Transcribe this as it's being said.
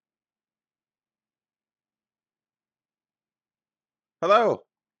Hello.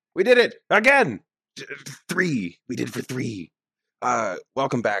 We did it again. 3. We did it for 3.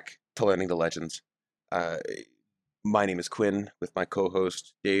 Welcome back to Learning the Legends. Uh, my name is Quinn with my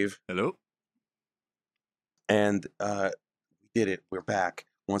co-host Dave, Hello. and we did it. We're back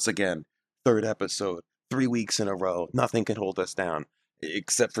once again. 3rd episode. 3 weeks in a row. Nothing can hold us down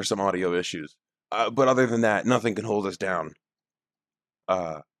except for some audio issues. But other than that, nothing can hold us down.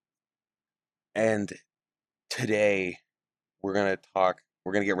 And today we're gonna talk.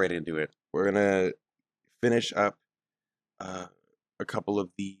 We're gonna get right into it. We're gonna finish up a couple of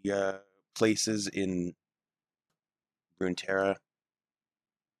the places in Runeterra,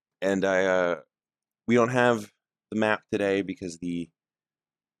 and we don't have the map today because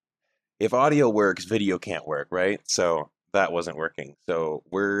if audio works, video can't work, right? So that wasn't working. So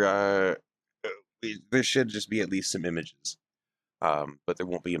there should just be at least some images, but there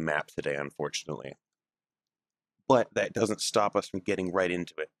won't be a map today, unfortunately. But that doesn't stop us from getting right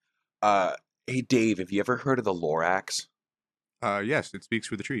into it. Hey Dave, have you ever heard of the Lorax? Yes, it speaks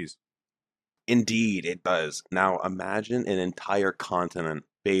for the trees. Indeed, it does. Now imagine an entire continent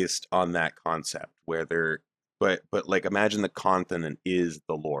based on that concept, where but like imagine the continent is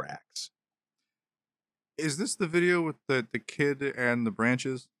the Lorax. Is this the video with the kid and the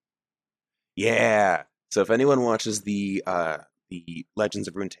branches? Yeah. So if anyone watches the Legends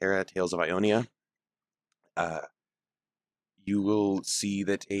of Runeterra, Tales of Ionia, you will see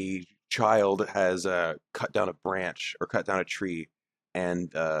that a child has cut down a branch or cut down a tree,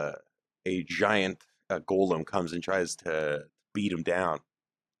 and a giant golem comes and tries to beat him down.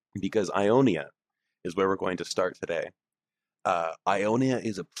 Because Ionia is where we're going to start today. Ionia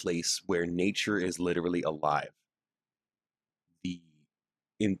is a place where nature is literally alive. The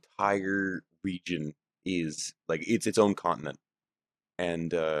entire region is like it's its own continent, and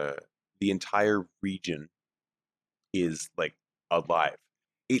the entire region is like alive.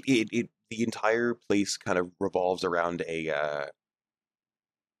 The entire place kind of revolves around a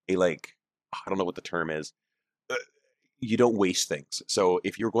like I don't know what the term is. Uh, you don't waste things. So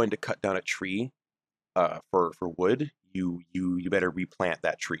if you're going to cut down a tree for wood, you better replant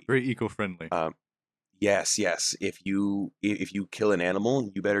that tree. Very eco-friendly. Yes. If you kill an animal,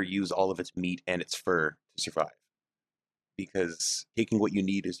 you better use all of its meat and its fur to survive. Because taking what you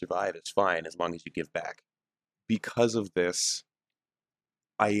need to survive is fine as long as you give back. Because of this,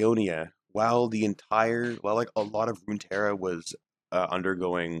 Ionia, while like a lot of Runeterra was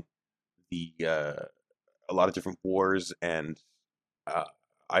undergoing a lot of different wars, and uh,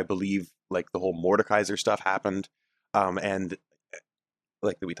 I believe like the whole Mordekaiser stuff happened, and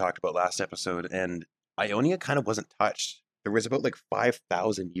like that we talked about last episode, and Ionia kind of wasn't touched. There was about like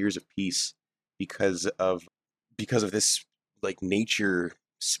 5,000 years of peace because of this like nature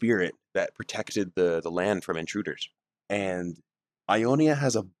spirit that protected the land from intruders. And Ionia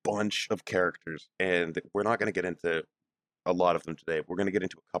has a bunch of characters, and we're not going to get into a lot of them today. We're going to get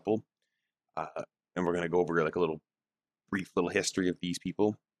into a couple, and we're going to go over like a little brief little history of these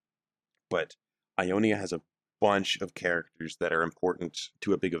people. But Ionia has a bunch of characters that are important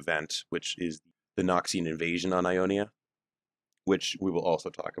to a big event, which is the Noxian invasion on Ionia, which we will also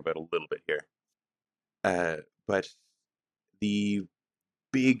talk about a little bit here. But the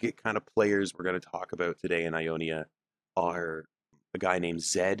big kind of players we're going to talk about today in Ionia are a guy named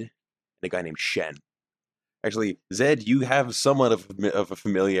Zed and a guy named Shen. Actually, Zed, you have somewhat of a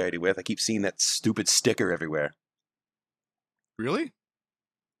familiarity with. I keep seeing that stupid sticker everywhere. Really?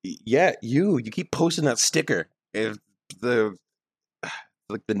 Yeah, you keep posting that sticker. If the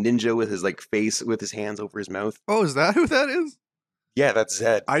like the ninja with his like face with his hands over his mouth. Oh, is that who that is? Yeah, that's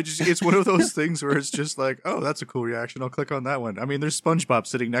Zed. It's one of those things where it's just like, oh, that's a cool reaction. I'll click on that one. I mean, there's SpongeBob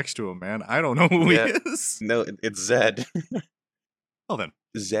sitting next to him, man. I don't know who he is. No, it's Zed. Well then.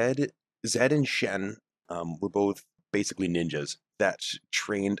 Zed and Shen were both basically ninjas that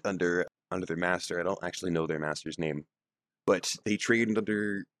trained under their master. I don't actually know their master's name, but they trained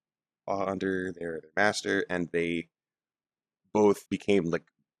under their master, and they both became like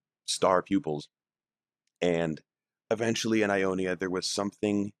star pupils. And eventually in Ionia there was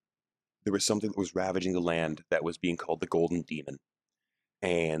something that was ravaging the land that was being called the Golden Demon.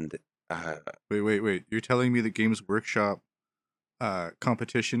 And Wait. You're telling me the Games Workshop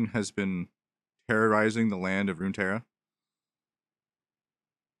competition has been terrorizing the land of Runeterra?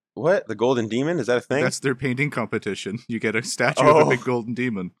 what? The Golden Demon? Is that a thing? That's their painting competition. You get a statue of a big golden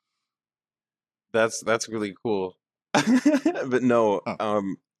demon. That's really cool. But no,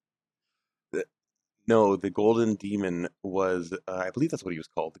 no, the Golden Demon was I believe that's what he was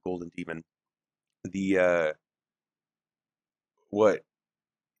called, the Golden Demon. The what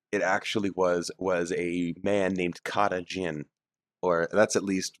it actually was a man named Kata Jin, or that's at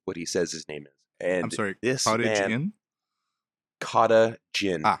least what he says his name is. I'm And sorry, this Cottage man, Inn? Kata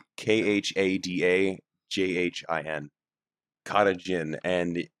Jin, Ah, okay. Khadajin, Kata Jin,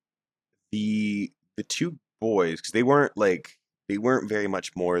 and the two boys, because they weren't very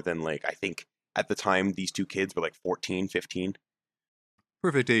much more than like, I think at the time these two kids were like 14, 15.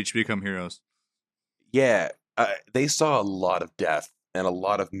 Perfect age to become heroes. Yeah, they saw a lot of death and a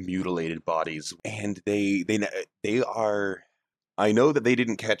lot of mutilated bodies, and they are. I know that they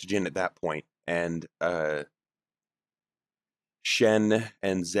didn't catch Jin at that point, and Shen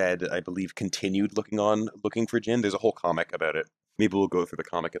and Zed, I believe, continued looking for Jin. There's a whole comic about it. Maybe we'll go through the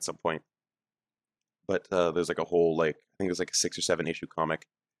comic at some point. But there's like a whole I think there's like a 6 or 7 issue comic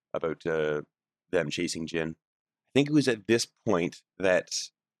about them chasing Jin. I think it was at this point that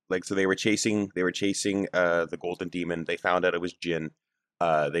so they were chasing the golden demon. They found out it was Jin.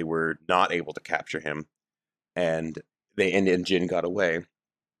 They were not able to capture him, and and Jin got away.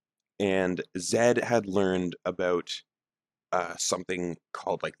 And Zed had learned about something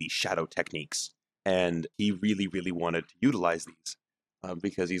called like the shadow techniques, and he really really wanted to utilize these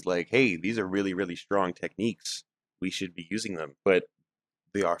because he's like, hey, these are really really strong techniques. We should be using them, but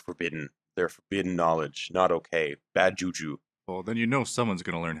they are forbidden. They're forbidden knowledge. Not okay. Bad juju. Well, then you know someone's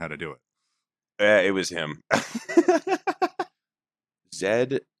going to learn how to do it. It was him.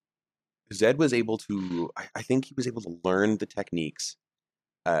 Zed Zed was able to. I think he was able to learn the techniques.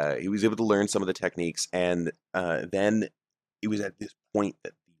 He was able to learn some of the techniques, and then it was at this point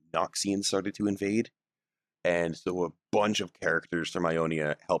that the Noxians started to invade, and so a bunch of characters from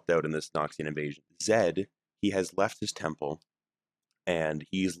Ionia helped out in this Noxian invasion. Zed, he has left his temple, and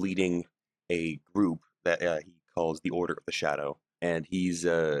he's leading a group that he calls the Order of the Shadow, and he's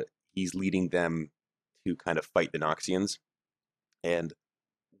leading them to kind of fight the Noxians. And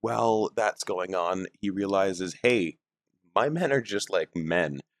while that's going on, he realizes, hey, my men are just like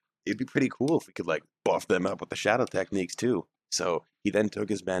men. It'd be pretty cool if we could like buff them up with the shadow techniques too. So he then took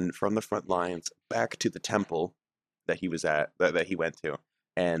his men from the front lines back to the temple that he was at, that he went to.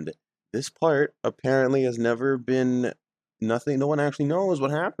 And this part apparently has never been nothing. No one actually knows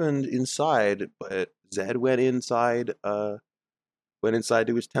what happened inside, but Zed went inside to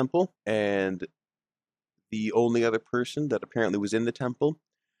his temple, and the only other person that apparently was in the temple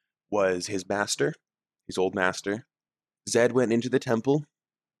was his master, his old master. Zed went into the temple,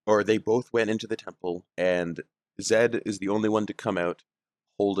 or they both went into the temple, and Zed is the only one to come out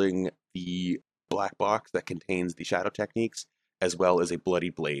holding the black box that contains the shadow techniques, as well as a bloody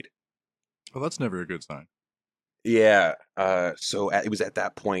blade. Well, that's never a good sign. Yeah, it was at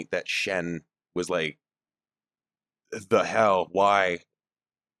that point that Shen was like, the hell, why?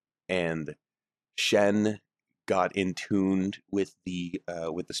 And Shen got in tuned with the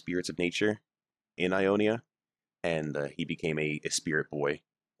spirits of nature in Ionia, and he became a spirit boy,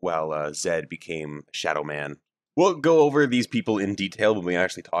 while Zed became Shadow Man. We'll go over these people in detail when we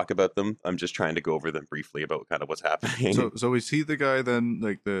actually talk about them. I'm just trying to go over them briefly about kind of what's happening. So is he the guy then,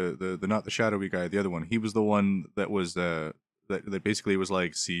 like the not the shadowy guy, the other one? He was the one that was that basically was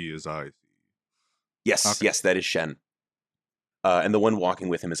like, see as I see. Yes, Okay. yes, that is Shen. And the one walking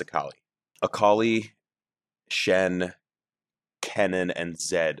with him is Akali. Akali, Shen, Kennen, and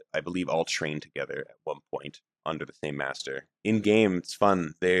Zed, I believe, all trained together at one point under the same master. In game, it's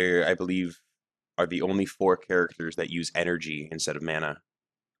fun. They, I believe, are the only 4 characters that use energy instead of mana.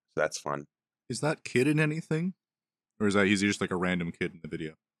 So that's fun. Is that kid in anything? Or is that he's just like a random kid in the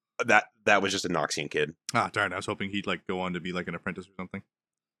video? That was just a Noxian kid. Ah, darn, I was hoping he'd like go on to be like an apprentice or something.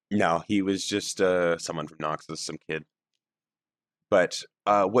 No, he was just someone from Noxus, some kid. But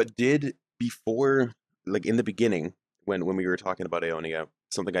what did before, like in the beginning, when we were talking about Aeonia,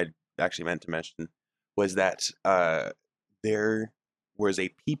 something I actually meant to mention was that there was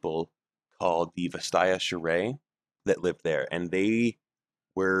a people called the Vastaya Shirai that lived there, and they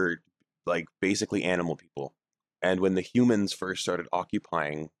were like basically animal people. And when the humans first started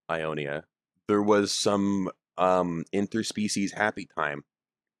occupying Ionia, there was some interspecies happy time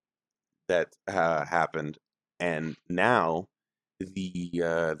that happened, and now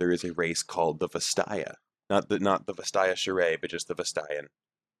there is a race called the Vastaya, not the Vastaya Shirai, but just the Vastayan,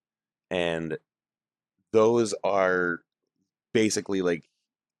 and those are basically like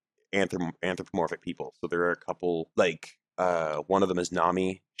anthropomorphic people. So there are a couple like one of them is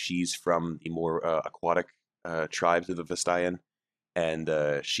Nami. She's from the more aquatic tribes of the Vastayan, and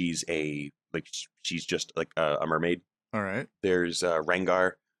she's just like a mermaid. All right. There's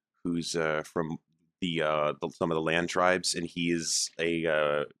Rengar, who's from some of the land tribes, and he is we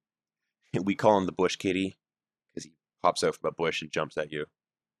call him the bush kitty because he pops out from a bush and jumps at you.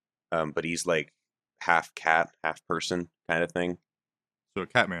 But he's like half cat, half person kind of thing. So a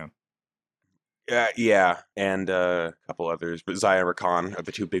Catman. Yeah, and a couple others, but Zaya and Rakan are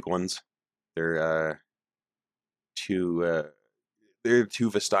the two big ones. They're two they're two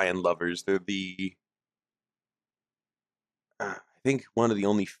Vestayan lovers. They're I think one of the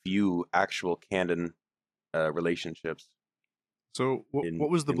only few actual canon relationships So what in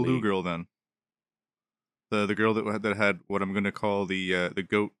was the in blue League. girl then? The girl that had what I'm gonna call the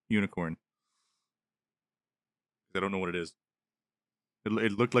goat unicorn. I don't know what it is.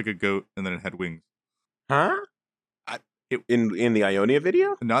 It looked like a goat and then it had wings. Huh? I, it In the Ionia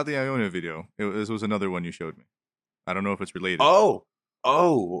video? Not the Iona video. This was another one you showed me. I don't know if it's related. Oh,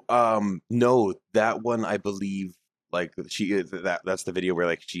 no, that one I believe like that's the video where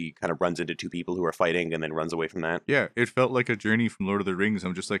like she kind of runs into two people who are fighting and then runs away from that. Yeah, it felt like a journey from Lord of the Rings.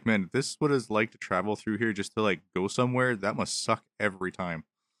 I'm just like, man, if this is what it's like to travel through here just to like go somewhere. That must suck every time.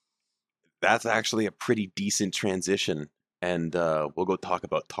 That's actually a pretty decent transition, and we'll go talk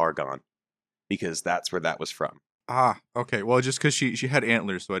about Targon because that's where that was from. Ah, okay. Well, just because she had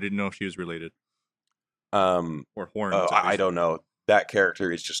antlers, so I didn't know if she was related Um, or horns at I least. don't know. That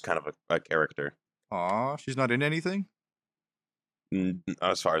character is just kind of a character, Aw, she's not in anything.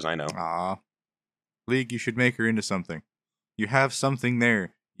 as far as I know. Ah, League, you should make her into something. You have something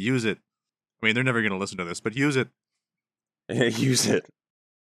there. Use it. I mean, they're never gonna listen to this, but use it. Use it.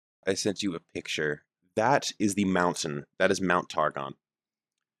 I sent you a picture. That is the mountain. That is Mount Targon.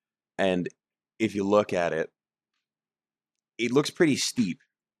 And if you look at it, it looks pretty steep,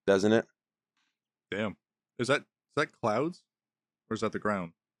 doesn't it? Damn. Is that clouds or is that the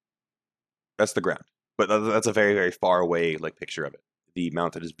ground? That's the ground. But that's a very, very far away like picture of it. The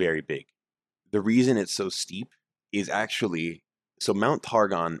mountain is very big. The reason it's so steep is actually so Mount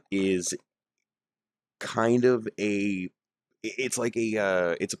Targon is kind of it's like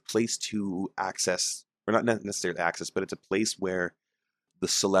it's a place to access, or not necessarily access, but it's a place where the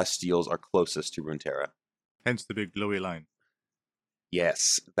Celestials are closest to Runeterra. Hence the big glowy line.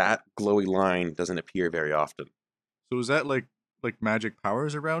 Yes, that glowy line doesn't appear very often. So is that like magic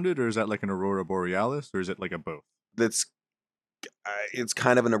powers around it, or is that like an aurora borealis, or is it like a both? That's it's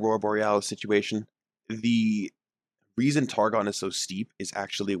kind of an Aurora Borealis situation. The reason Targon is so steep is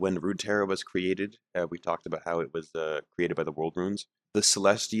actually when Runeterra was created. We talked about how it was created by the World Runes. The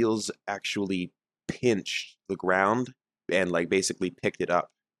Celestials actually pinched the ground and like basically picked it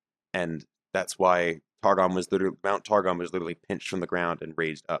up, and that's why Mount Targon was literally pinched from the ground and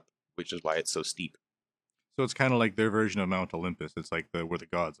raised up, which is why it's so steep. So it's kind of like their version of Mount Olympus. It's like the where the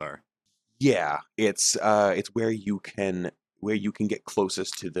gods are. Yeah, it's where you can get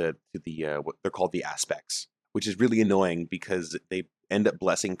closest to the what they're called the aspects, which is really annoying because they end up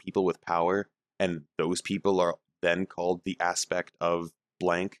blessing people with power, and those people are then called the aspect of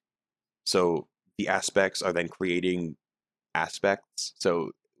blank. So the aspects are then creating aspects.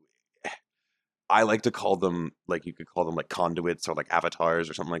 So I like to call them like you could call them like conduits or like avatars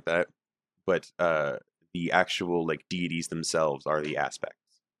or something like that. But the actual like deities themselves are the aspects.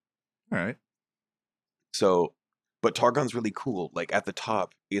 All right. So, but Targon's really cool. Like at the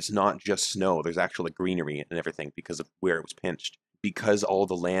top, it's not just snow. There's actual like greenery and everything because of where it was pinched. Because all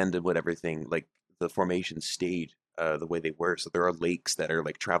the land and what everything, like the formations stayed the way they were. So there are lakes that are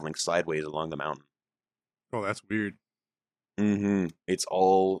like traveling sideways along the mountain. Oh, that's weird. It's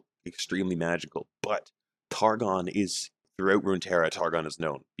all extremely magical. But Targon is throughout Runeterra. Targon is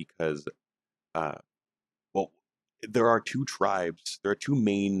known because, uh, well, there are two tribes. There are two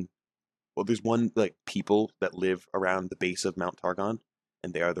main. Well, there's one like people that live around the base of Mount Targon,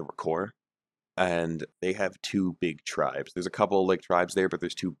 and they are the Rakor, and they have two big tribes. There's a couple like tribes there, but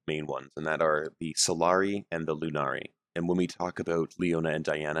there's two main ones, and that are the Solari and the Lunari. And when we talk about Leona and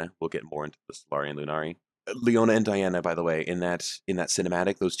Diana, we'll get more into the Solari and Lunari. Leona and Diana, by the way, in that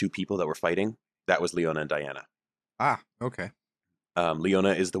cinematic, those two people that were fighting, that was Leona and Diana. Ah, okay. Leona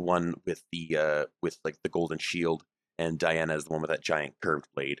is the one with like the golden shield, and Diana is the one with that giant curved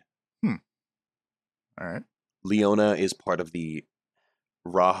blade. Hmm. All right. Leona is part of the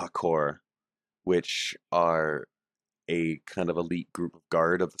Rahakor, which are a kind of elite group of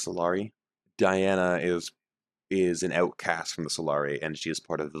guard of the Solari. Diana is an outcast from the Solari, and she is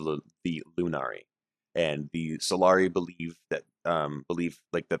part of the Lunari. And the Solari believe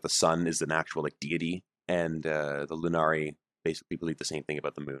like that the sun is an actual like deity, and the Lunari basically believe the same thing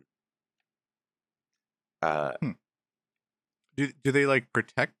about the moon. Uh, Hmm. Do they like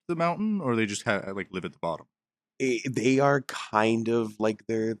protect the mountain, or they just like live at the bottom? they are kind of like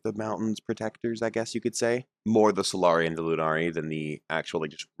they're the mountain's protectors, I guess you could say. More the Solari and the Lunari than the actual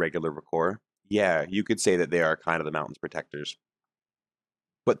like just regular Rakor. Yeah, you could say that they are kind of the mountain's protectors.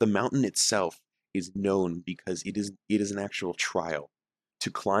 But the mountain itself is known because it is an actual trial.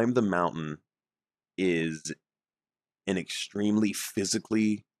 to climb the mountain is an extremely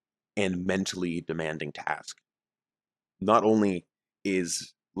physically and mentally demanding task. Not only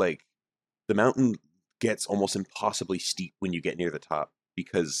is like the mountain gets almost impossibly steep when you get near the top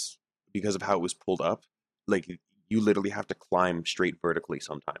because of how it was pulled up. Like you literally have to climb straight vertically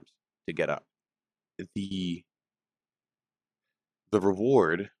sometimes to get up. The the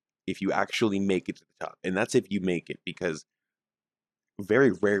reward if you actually make it to the top, and that's if you make it, because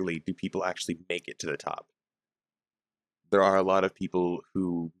very rarely do people actually make it to the top. There are a lot of people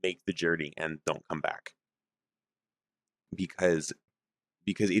who make the journey and don't come back because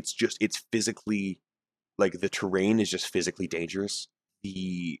it's physically, like, the terrain is just physically dangerous.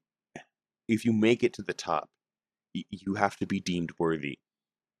 The If you make it to the top, you have to be deemed worthy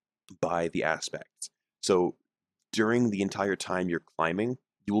by the aspects. So during the entire time you're climbing,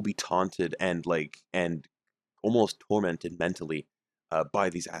 you will be taunted and almost tormented mentally by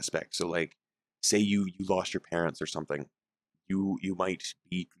these aspects. So like, say you lost your parents or something, you might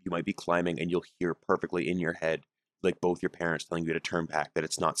be climbing and you'll hear perfectly in your head like both your parents telling you to turn back, that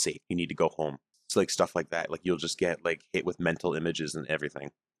it's not safe, you need to go home. It's like stuff like that. Like you'll just get like hit with mental images and everything.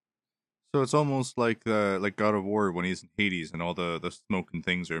 So it's almost like the like God of War when he's in Hades and all the smoke and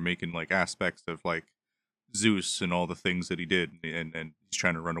things are making like aspects of like Zeus and all the things that he did and he's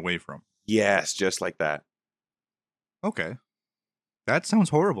trying to run away from. Yes, just like that. Okay. That sounds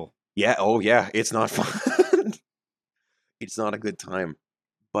horrible. Yeah, oh yeah, it's not fun. It's not a good time.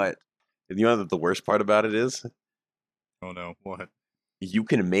 But you know the worst part about it is Oh no, what? you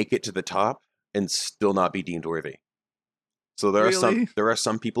can make it to the top and still not be deemed worthy. So Really? there are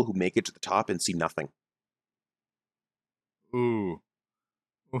some people who make it to the top and see nothing, Ooh.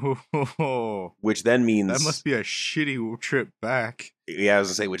 Ooh. which then That means, must be a shitty trip back. yeah, I was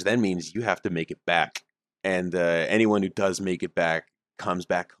gonna say, which then means you have to make it back, and anyone who does make it back comes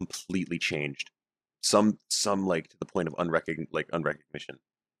back completely changed. Some like to the point of unrecognition.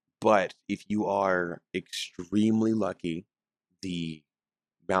 But if you are extremely lucky, the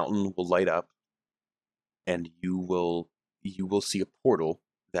mountain will light up, and you will see a portal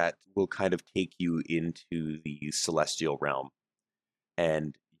that will kind of take you into the celestial realm,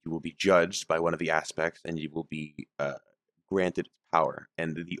 and you will be judged by one of the aspects, and you will be granted power.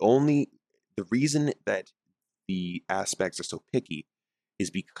 And the reason that the aspects are so picky is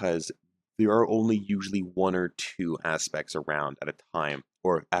because there are only usually one or two aspects around at a time,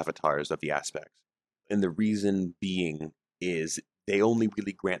 or avatars of the aspects. And the reason being is they only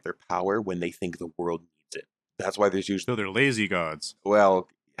really grant their power when they think the world needs it. That's why there's usually, So they're lazy gods. well,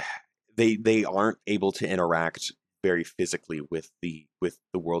 they aren't able to interact very physically with the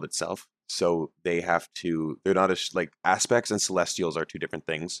world itself. So they're not as like, aspects and celestials are two different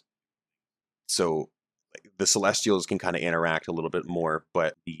things. So like, the celestials can kind of interact a little bit more,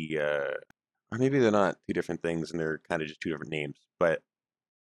 but or maybe they're not two different things and they're kind of just two different names, but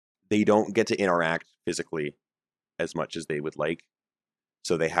they don't get to interact physically as much as they would like.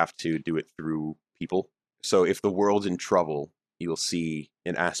 So they have to do it through people. So if the world's in trouble, you'll see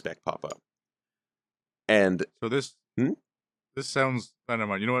an aspect pop up. And So this hmm? this sounds, I don't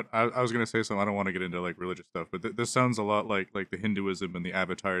know. You know what? I was gonna say something. I don't want to get into like religious stuff, but this sounds a lot like the Hinduism and the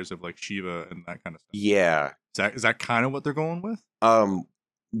avatars of like Shiva and that kind of stuff. Yeah, Is that kind of what they're going with? um,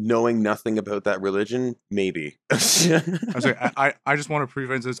 knowing nothing about that religion, maybe. I was like, I just want to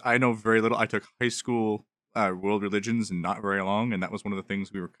preface this. I know very little. I took high school world religions and not very long, and that was one of the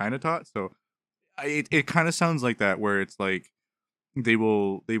things we were kind of taught. So it kind of sounds like that, where it's like they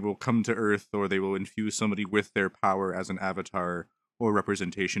will come to Earth or they will infuse somebody with their power as an avatar or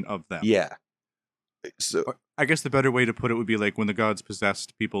representation of them. Yeah. So Or I guess the better way to put it would be like when the gods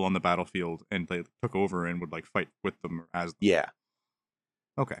possessed people on the battlefield and they took over and would like fight with them or as them. yeah.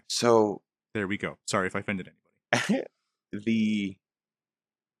 Okay, So there we go. Sorry if I offended anybody. the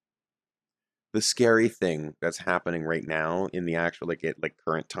the scary thing that's happening right now in the actual like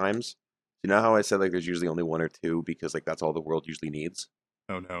current times. You know how I said like there's usually only one or two because like that's all the world usually needs?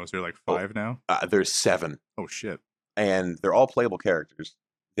 Oh no, is there like Oh, 5 now? there's seven, Oh shit. and they're all playable characters.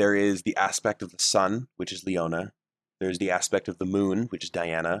 There is the aspect of the sun, which is Leona. There's the aspect of the moon, which is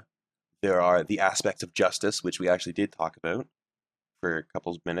Diana. There are the aspects of justice, which we actually did talk about for a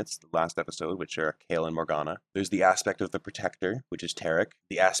couple of minutes the last episode, which are Kale and Morgana. There's the aspect of the protector, which is Tarek.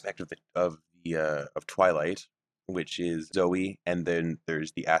 The aspect of Twilight, which is Zoe, and then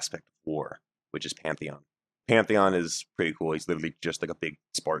there's the aspect of war, which is Pantheon. Pantheon is pretty cool. He's literally just like a big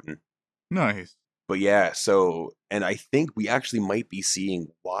Spartan. Nice. But yeah, so, and I think we actually might be seeing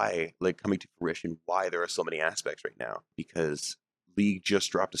why, like, coming to fruition, why there are so many aspects right now. Because League just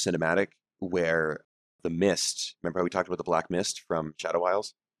dropped a cinematic where the mist. Remember how we talked about the black mist from Shadow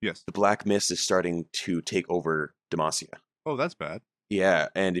Isles? Yes. The black mist is starting to take over Demacia. Oh, that's bad. Yeah,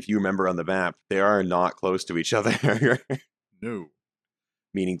 and if you remember on the map, they are not close to each other, No.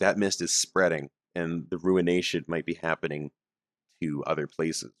 meaning that mist is spreading, and the ruination might be happening to other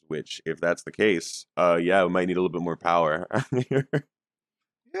places. Which, if that's the case, yeah, we might need a little bit more power.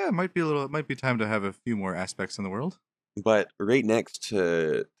 Yeah, it might be a little. It might be time to have a few more aspects in the world. But right next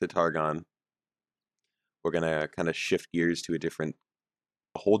to Targon, we're gonna kind of shift gears to a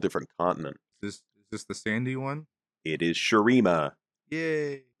whole different continent. Is this the sandy one? It is Shurima.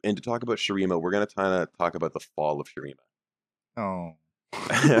 Yay! And to talk about Shurima, we're going to kind of talk about the fall of Shurima. Oh.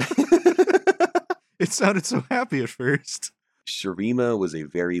 It sounded so happy at first. Shurima was a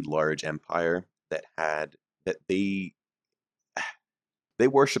very large empire that they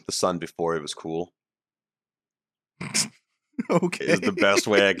worshipped the sun before it was cool. Okay. Is the best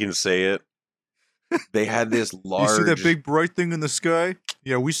way I can say it. They had this large. You see that big bright thing in the sky?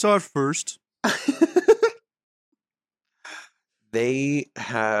 Yeah, we saw it first. They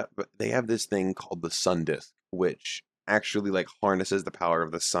have this thing called the sun disk, which actually like harnesses the power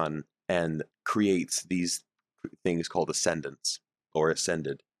of the sun and creates these things called ascendants or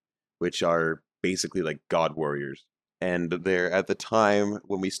ascended, which are basically like god warriors. And they're at the time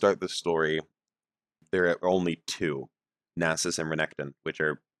when we start the story, there are only two, Nasus and Renekton, which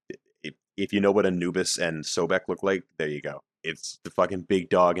are, if you know what Anubis and Sobek look like, there you go. It's the fucking big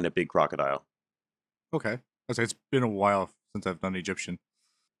dog and a big crocodile. Okay. I was like, it's been a while since I've done Egyptian.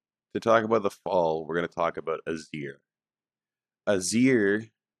 To talk about the fall, we're going to talk about Azir. Azir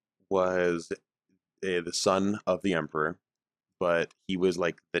was the son of the emperor, but he was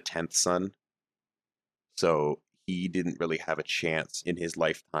like the 10th son. So he didn't really have a chance in his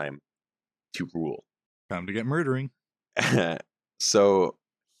lifetime to rule. Time to get murdering. So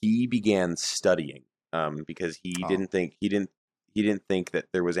he began studying because he didn't think that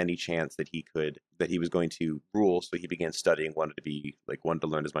there was any chance that he was going to rule. So he began studying, wanted to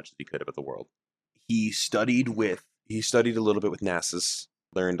learn as much as he could about the world. He studied a little bit with Nasus,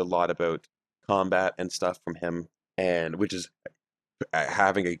 learned a lot about combat and stuff from him, and which is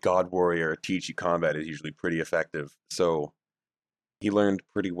having a god warrior teach you combat is usually pretty effective. So he learned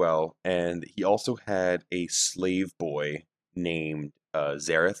pretty well, and he also had a slave boy named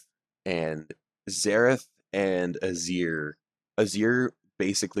Zareth, and Zareth and Azir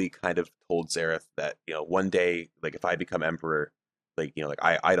basically kind of told Zareth that, one day, like, if I become emperor, like, like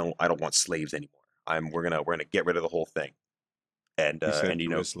I don't want slaves anymore. We're gonna get rid of the whole thing, and He said and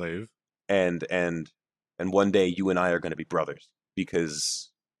to a slave. and one day you and I are gonna be brothers,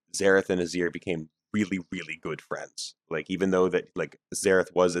 because Zareth and Azir became really, really good friends. Like, even though that, like,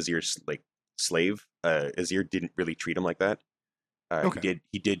 Zareth was Azir's like slave, Azir didn't really treat him like that. Okay.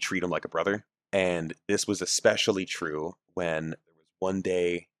 He did treat him like a brother, and this was especially true when there was one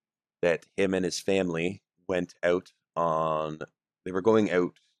day that him and his family went out on. They were going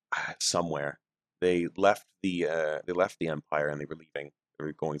out somewhere. They left the empire and they were leaving. They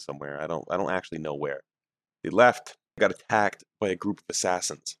were going somewhere. I don't actually know where. They left. Got attacked by a group of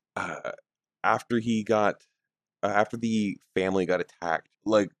assassins. After the family got attacked,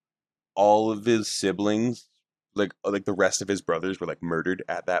 like, all of his siblings, like the rest of his brothers, were like murdered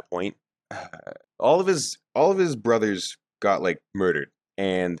at that point. All of his brothers got like murdered,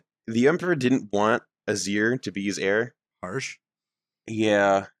 and the emperor didn't want Azir to be his heir. Harsh.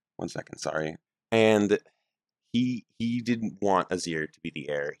 Yeah, 1 second, sorry. And he didn't want Azir to be the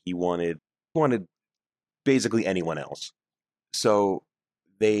heir. He wanted basically anyone else. So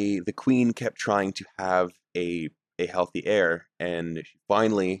the queen kept trying to have a healthy heir, and she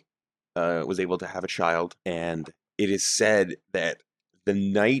finally was able to have a child. And it is said that the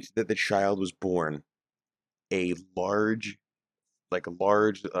night that the child was born, a large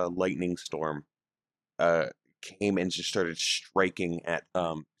lightning storm came and just started striking at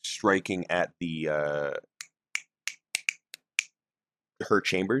the her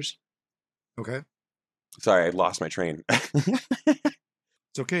chambers. Okay. Sorry, I lost my train.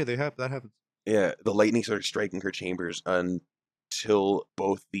 It's okay. That happens. Yeah, the lightning started striking her chambers until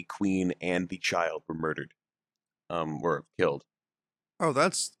both the queen and the child were murdered, were killed. Oh,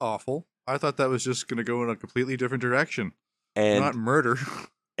 that's awful. I thought that was just gonna go in a completely different direction. Not And murder.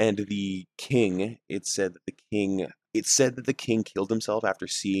 the king, it said that the king killed himself after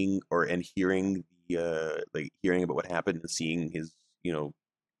seeing and hearing hearing about what happened and seeing his,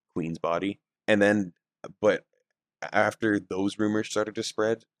 queen's body. And then, but after those rumors started to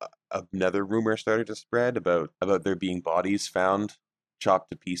spread, another rumor started to spread about there being bodies found chopped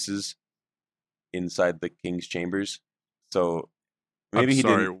to pieces inside the king's chambers. So I'm maybe he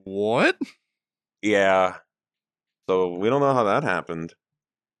sorry. didn't. What? Yeah. So we don't know how that happened.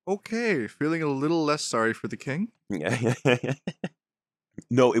 Okay, feeling a little less sorry for the king. Yeah.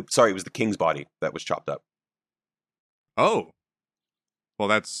 No, sorry, it was the king's body that was chopped up. Oh, well,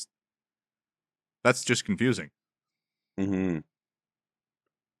 that's just confusing. Hmm.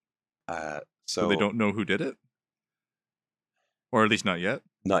 So they So don't know who did it, or at least not yet.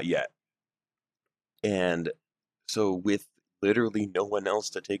 not yet. And so with literally no one else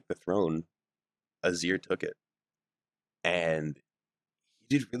to take the throne, Azir took it, and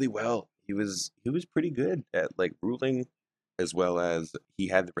he did really well. He was pretty good at like ruling, as well as he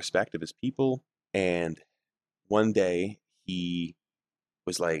had the respect of his people. And one day he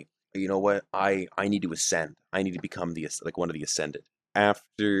was like, you know what, I need to ascend. I need to become the like one of the ascended.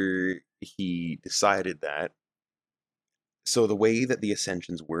 After he decided that, so the way that the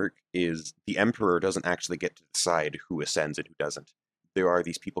ascensions work is the emperor doesn't actually get to decide who ascends and who doesn't. There are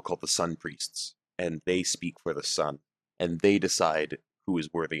these people called the sun priests, and they speak for the sun, and they decide who is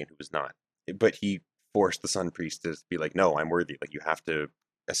worthy and who is not. But he forced the sun priests to be like, no, I'm worthy, like you have to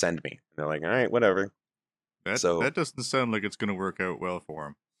ascend me. And they're like, all right, whatever. That So doesn't sound like it's going to work out well for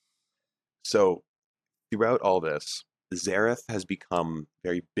him. so throughout all this, Zareth has become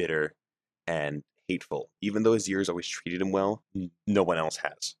very bitter and hateful. Even though Azir's always treated him well, no one else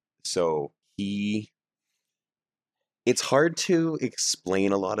has. So it's hard to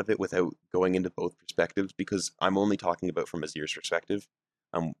explain a lot of it without going into both perspectives because I'm only talking about from Azir's perspective.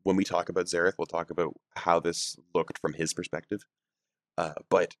 When we talk about Zareth, we'll talk about how this looked from his perspective.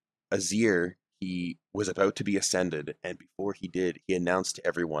 But Azir, he was about to be ascended, and before he did, he announced to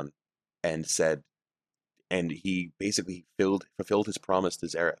everyone and said, and he basically fulfilled his promise to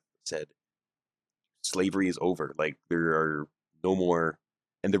Zareth. Said, slavery is over. Like there are no more.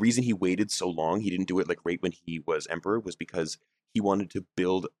 And the reason he waited so long, he didn't do it like right when he was emperor, was because he wanted to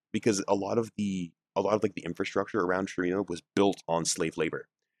build because a lot of like the infrastructure around Shurima was built on slave labor,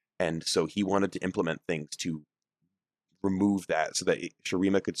 and so he wanted to implement things to remove that so that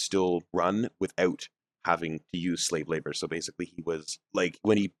Shurima could still run without having to use slave labor. So basically, he was like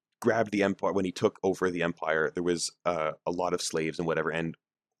when he grabbed the empire, when he took over the empire, there was a lot of slaves and whatever, and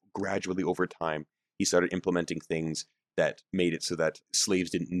gradually over time he started implementing things that made it so that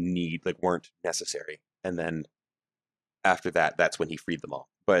slaves didn't need like weren't necessary, and then after that that's when he freed them all.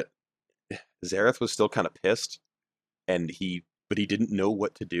 But Zareth was still kind of pissed, and he didn't know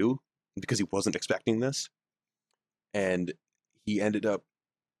what to do because he wasn't expecting this, and he ended up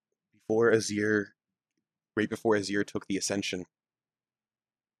before Azir right before Azir took the ascension,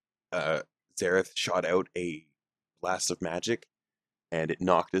 uh Zareth shot out a blast of magic, and it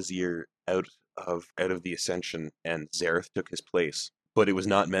knocked Azir out of the ascension, and Zareth took his place. But it was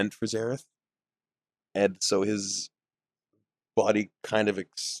not meant for Zareth, and so his body kind of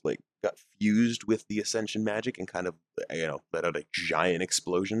like got fused with the ascension magic and kind of let out a giant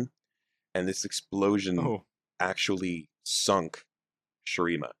explosion. And this explosion Oh, actually sunk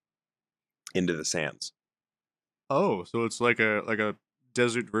Shurima into the sands, oh, so it's like a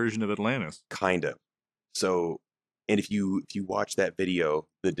desert version of Atlantis. kind of. So, and if you watch that video,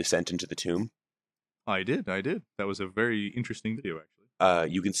 the descent into the tomb, I did, I did. That was a very interesting video,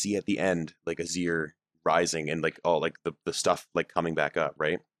 actually. you can see at the end like Azir rising and like all like the stuff like coming back up,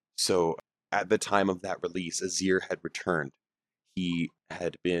 right? So at the time of that release, Azir had returned. He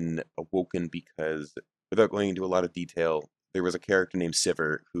had been awoken because, without going into a lot of detail, there was a character named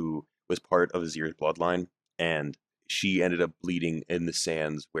Sivir who was part of Azir's bloodline, and she ended up bleeding in the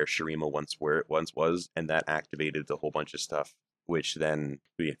sands where Shurima once was, and that activated a whole bunch of stuff. Which then,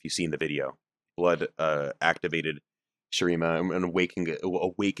 if you've seen the video, blood activated Shurima and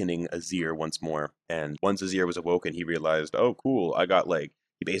awakening Azir once more. And once Azir was awoken, he realized, oh, cool, I got like.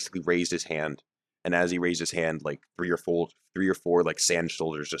 He basically raised his hand, and as he raised his hand, like three or four like sand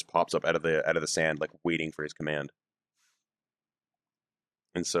shoulders just pops up out of the sand, like waiting for his command.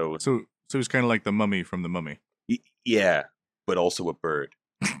 And so, So it's kind of like the mummy from the Mummy. yeah, but also a bird.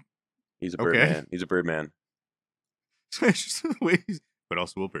 He's a bird Okay, man. He's a bird man. it's just the way but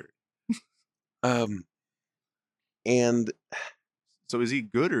also a bird. Um, and So is he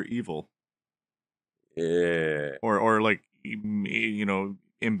good or evil, uh, or like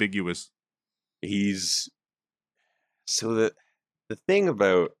ambiguous? he's so the thing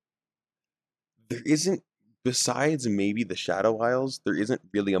about there isn't besides maybe the Shadow Isles, there isn't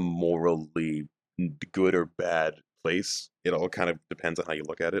really a morally good or bad place. It all kind of depends on how you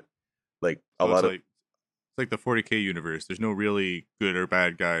look at it. Like a So lot of it's like the 40K universe. There's no really good or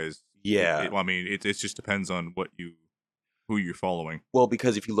bad guys. yeah. Well, I mean, it just depends on who you're following. Well,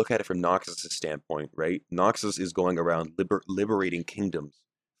 because if you look at it from Noxus' standpoint, right? Noxus is going around liberating kingdoms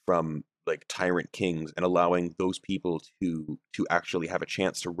from like tyrant kings and allowing those people to actually have a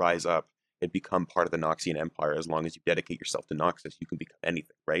chance to rise up and become part of the Noxian Empire. As long as you dedicate yourself to Noxus, you can become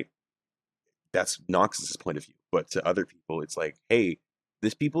anything, right? That's Noxus's point of view. But to other people, it's like, hey,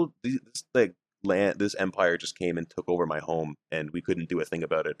 this like land, this empire just came and took over my home, and we couldn't do a thing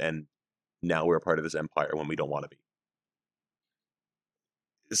about it, and now we're a part of this empire when we don't want to be.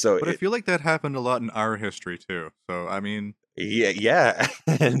 So But I it, feel like that happened a lot in our history too. So I mean, yeah,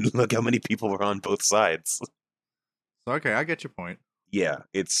 and look how many people were on both sides. so okay, I get your point. Yeah,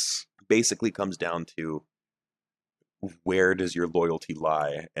 it's basically comes down to where does your loyalty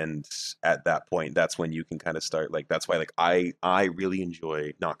lie, and at that point that's when you can kind of start, like, that's why, like, I really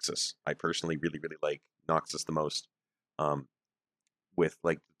enjoy Noxus. I personally really like Noxus the most, um with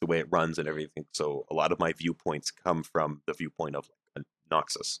like the way it runs and everything. So a lot of my viewpoints come from the viewpoint of like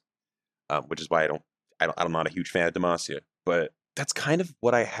Noxus, which is why I'm not a huge fan of Demacia. But that's kind of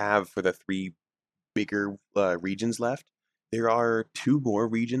what I have for the three bigger regions left. There are two more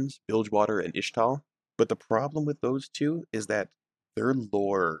regions, Bilgewater and Ishtal, but the problem with those two is that their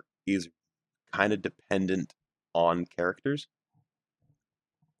lore is kind of dependent on characters.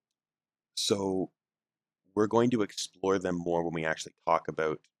 So we're going to explore them more when we actually talk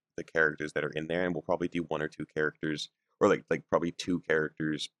about the characters that are in there, and we'll probably do one or two characters, or like probably two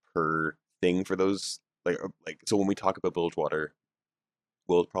characters per thing for those. Like so when we talk about Bilgewater,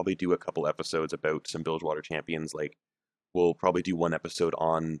 we'll probably do a couple episodes about some Bilgewater champions. Like we'll probably do one episode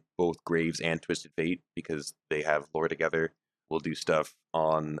on both Graves and Twisted Fate because they have lore together. We'll do stuff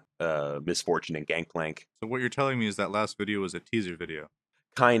on Misfortune and Gangplank. So what you're telling me is that last video was a teaser video.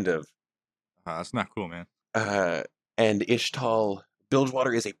 Kind of. That's not cool, man. Uh, and Ishtal,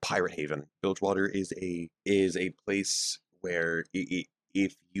 Bilgewater is a pirate haven. Bilgewater is a place where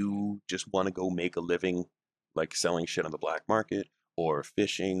if you just want to go make a living, like selling shit on the black market or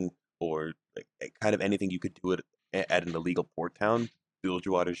fishing or like kind of anything you could do it at an illegal port town,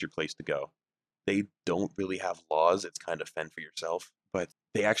 Bilgewater is your place to go. They don't really have laws; it's kind of fend for yourself. But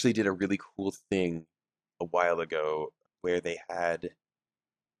they actually did a really cool thing a while ago where they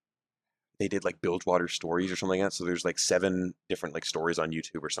did like Bilgewater stories or something like that. So there's like 7 different like stories on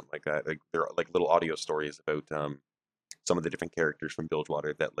YouTube or something like that. Like they're like little audio stories about some of the different characters from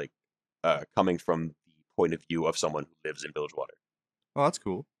Bilgewater that like coming from the point of view of someone who lives in Bilgewater. Oh, that's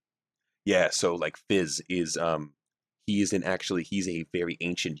cool. Yeah, so like Fizz is he is an actually he's a very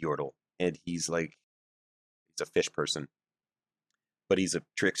ancient Yordle, and he's a fish person, but he's a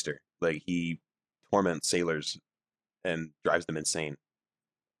trickster. Like he torments sailors and drives them insane.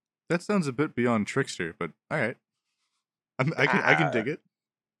 That sounds a bit beyond trickster, but all right. I can Ah. dig it.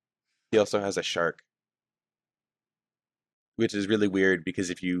 He also has a shark, which is really weird because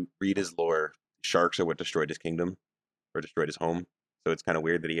if you read his lore, sharks are what destroyed his kingdom or destroyed his home. So it's kind of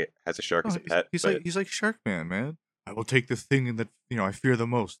weird that he has a shark Oh, as a pet. he's like But Sharkman, man. I will take the thing that I fear the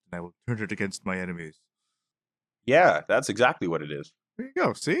most, and I will turn it against my enemies. yeah, that's exactly what it is. There you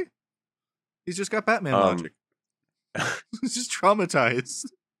go. See, he's just got Batman Um, logic. He's just traumatized.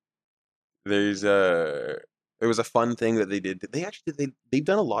 there's a there was a fun thing that they did. They actually they've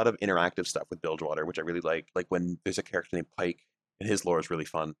done a lot of interactive stuff with Bilgewater, which I really like. Like when there's a character named Pike, and his lore is really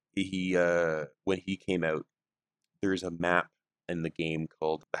fun. He when he came out, there's a map in the game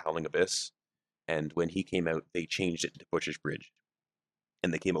called the Howling Abyss, and when he came out, they changed it to Butcher's Bridge,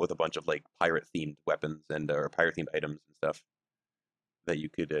 and they came out with a bunch of like pirate themed weapons and or pirate themed items and stuff that you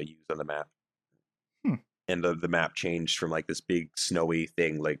could use on the map. Hmm. And the map changed from like this big snowy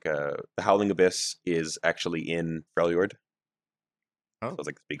thing. Like the Howling Abyss is actually in Freljord, so Oh, it's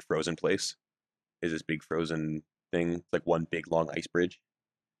like this big frozen place. Is this big frozen thing? It's like one big long ice bridge,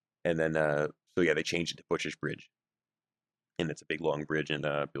 and then so yeah, they changed it to Butcher's Bridge, and it's a big long bridge in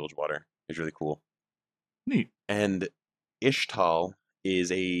Bilgewater. It's really cool. neat. And Ishtal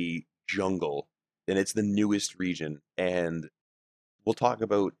is a jungle, and it's the newest region. And we'll talk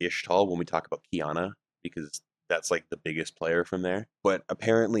about Ishtal when we talk about Kiana, because that's like the biggest player from there. But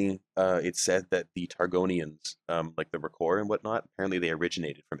apparently, it's said that the Targonians, like the Rakor and whatnot, apparently they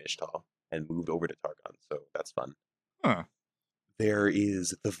originated from Ishtal and moved over to Targon. So that's fun. Huh. There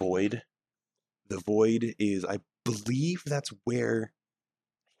is the Void. The Void is, I believe, I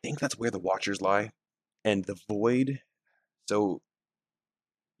think that's where the Watchers lie. And the Void. So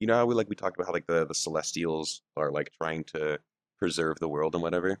you know how we talked about how like the Celestials are like trying to preserve the world and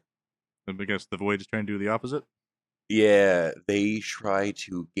whatever. I guess the void is trying to do the opposite. Yeah, they try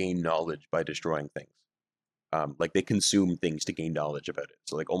to gain knowledge by destroying things. Like they consume things to gain knowledge about it.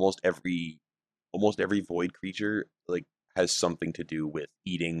 So like almost every void creature like has something to do with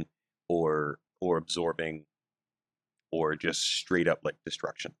eating or absorbing or just straight up like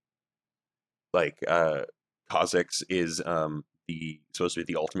destruction. Like Kha'Zix is the supposed to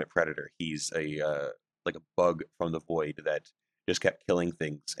be the ultimate predator. He's a like a bug from the void that just kept killing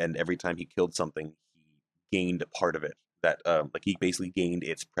things, and every time he killed something, he gained a part of it. That like he basically gained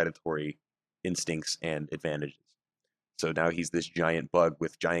its predatory instincts and advantages. So now he's this giant bug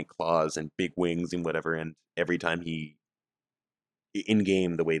with giant claws and big wings and whatever. And every time he in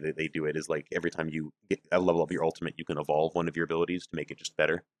game, the way that they do it is like every time you get a level of your ultimate, you can evolve one of your abilities to make it just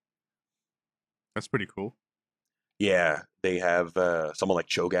better. That's pretty cool. Yeah, they have someone like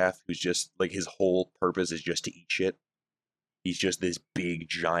Cho'Gath, who's just like his whole purpose is just to eat shit. He's just this big,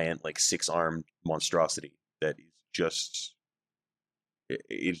 giant, like 6-armed monstrosity that is just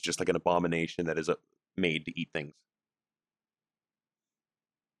it's just like an abomination that is made to eat things.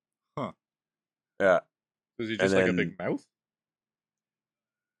 Huh. Yeah, Is he and just like a then big mouth?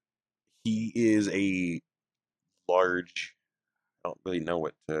 he is a large. I don't really know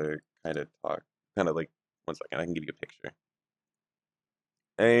what to kind of talk. Kind of like 1 second, I can give you a picture.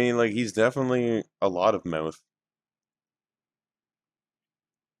 I mean, like he's definitely a lot of mouth.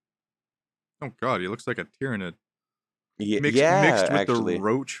 Oh god, he looks like a Tyranid. Yeah, Mixed yeah, with the actually,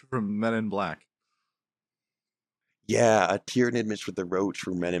 Roach from Men in Black. yeah, a Tyranid mixed with the Roach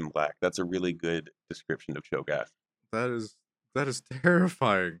from Men in Black. That's a really good description of Cho'Gath. That is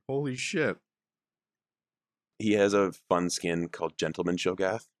terrifying. Holy shit. He has a fun skin called Gentleman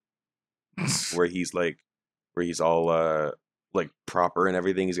Cho'Gath, where he's like, where he's all like proper and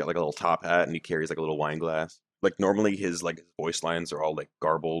everything. He's got like a little top hat and he carries like a little wine glass. Like normally his like voice lines are all like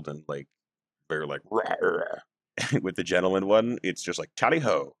garbled and like very like with the gentleman one, it's just like tally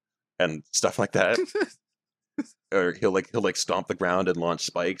ho and stuff like that. Or he'll like stomp the ground and launch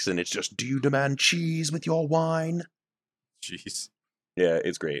spikes, and it's just, do you demand cheese with your wine? Jeez. Yeah,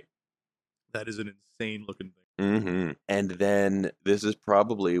 it's great. That is an insane looking thing. And then this is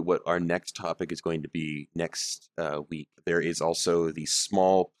probably what our next topic is going to be next week. There is also the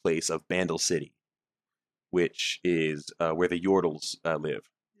small place of Bandle City, which is where the Yordles live.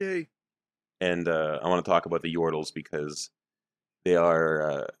 Yay. And I want to talk about the Yordles because they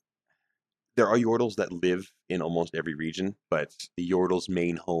are there are Yordles that live in almost every region, but the Yordles'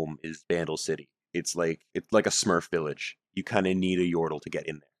 main home is Bandle City. It's like a Smurf village. You kind of need a Yordle to get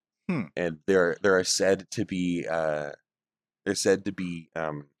in there. And there are said to be they're said to be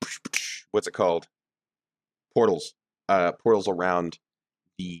what's it called, portals, portals around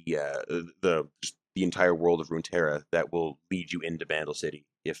the entire world of Runeterra that will lead you into Bandle City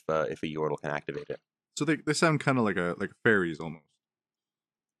if a Yordle can activate it. So they sound kind of like fairies almost.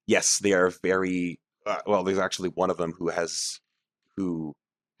 Yes, they are very well. There's actually one of them who has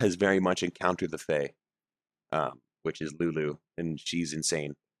very much encountered the Fae, which is Lulu, and she's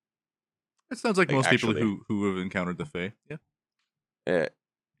insane. It sounds like Like most people actually, who have encountered the Fae. Yeah. uh,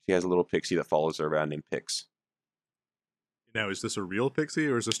 she has a little pixie that follows her around named Pix. Now, is this a real pixie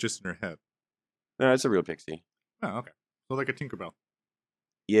or is this just in her head? No, it's a real pixie. Oh, okay. So like a Tinkerbell.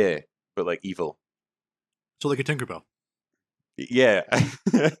 Yeah, but like evil. So like a Tinkerbell. Yeah.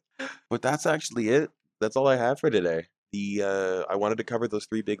 But that's actually it. That's all I have for today. I wanted to cover those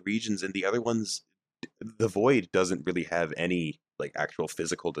 3 big regions, and the other ones, the Void doesn't really have any like actual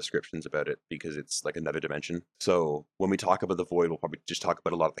physical descriptions about it because it's like another dimension. So when we talk about the Void, we'll probably just talk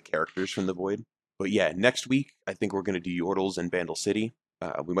about a lot of the characters from the Void. But yeah, next week I think we're gonna do Yordles and Bandle City.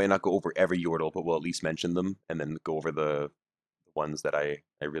 We might not go over every Yordle, but we'll at least mention them and then go over the ones that I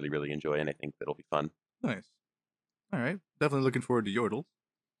really really enjoy, and I think that'll be fun. Nice. All right. Definitely looking forward to Yordle.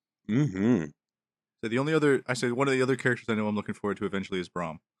 Mm-hmm. So the only other, I said one of the other characters I know I'm looking forward to eventually is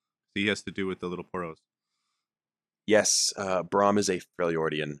Braum. So he has to do with the little Poros. Yes, Braum is a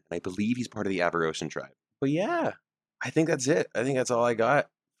Freljordian, and I believe he's part of the Aberosian tribe. But yeah, I think that's it. I think that's all I got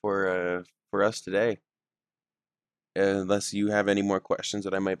for us today. Unless you have any more questions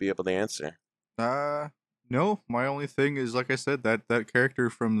that I might be able to answer. No. My only thing is, like I said, that character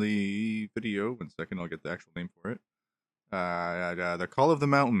from the video. 1 second, I'll get the actual name for it. The Call of the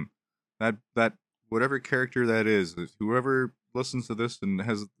Mountain. That whatever character that is, whoever listens to this and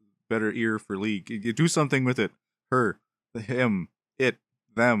has better ear for League, you do something with it. Her, him, it,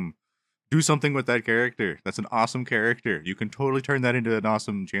 them. Do something with that character. That's an awesome character. You can totally turn that into an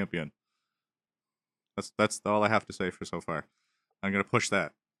awesome champion. That's all I have to say for so far. I'm gonna push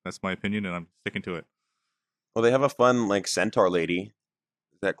that. That's my opinion, and I'm sticking to it. Well, they have a fun like centaur lady.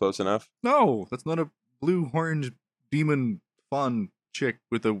 Is that close enough? No, that's not a blue orange demon fawn chick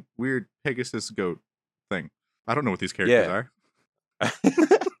with a weird Pegasus goat thing. I don't know what these characters Yeah. are.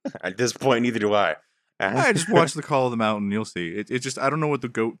 At this point, neither do I. I just watch the Call of the Mountain. You'll see. It just I don't know what the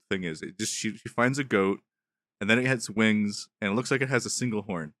goat thing is. It just she finds a goat, and then it has wings, and it looks like it has a single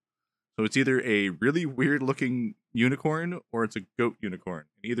horn. So it's either a really weird looking unicorn or it's a goat unicorn.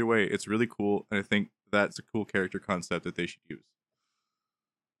 And either way, it's really cool, and I think that's a cool character concept that they should use.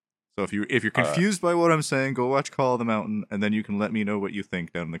 So if you're Uh, confused by what I'm saying, go watch Call of the Mountain, and then you can let me know what you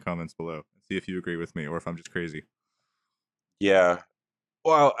think down in the comments below. And see if you agree with me or if I'm just crazy. yeah.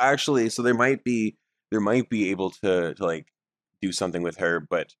 Well, actually, so there might be able to like do something with her,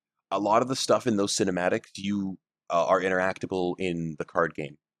 but a lot of the stuff in those cinematics you are interactable in the card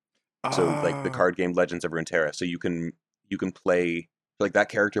game. So like the Ah, card game Legends of Runeterra. So you can play like that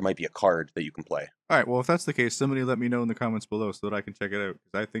character might be a card that you can play. all right. Well, if that's the case, somebody let me know in the comments below so that I can check it out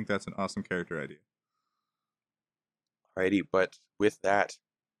because I think that's an awesome character idea. Alrighty, but with that,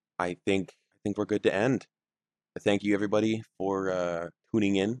 I think we're good to end. Thank you everybody for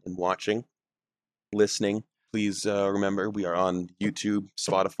tuning in and watching, listening. Please remember we are on YouTube,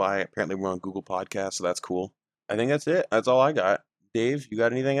 Spotify. Apparently we're on Google Podcasts, so that's cool. I think that's it. That's all I got. Dave, you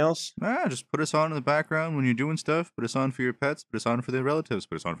got anything else? Just put us on in the background when you're doing stuff. Put us on for your pets. Put us on for the relatives.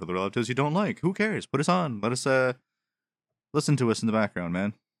 Put us on for the relatives you don't like. Who cares? Put us on. Let us listen to us in the background,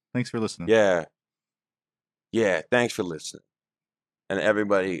 man. Thanks for listening. Yeah. Yeah, thanks for listening. And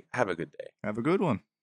everybody, have a good day. Have a good one.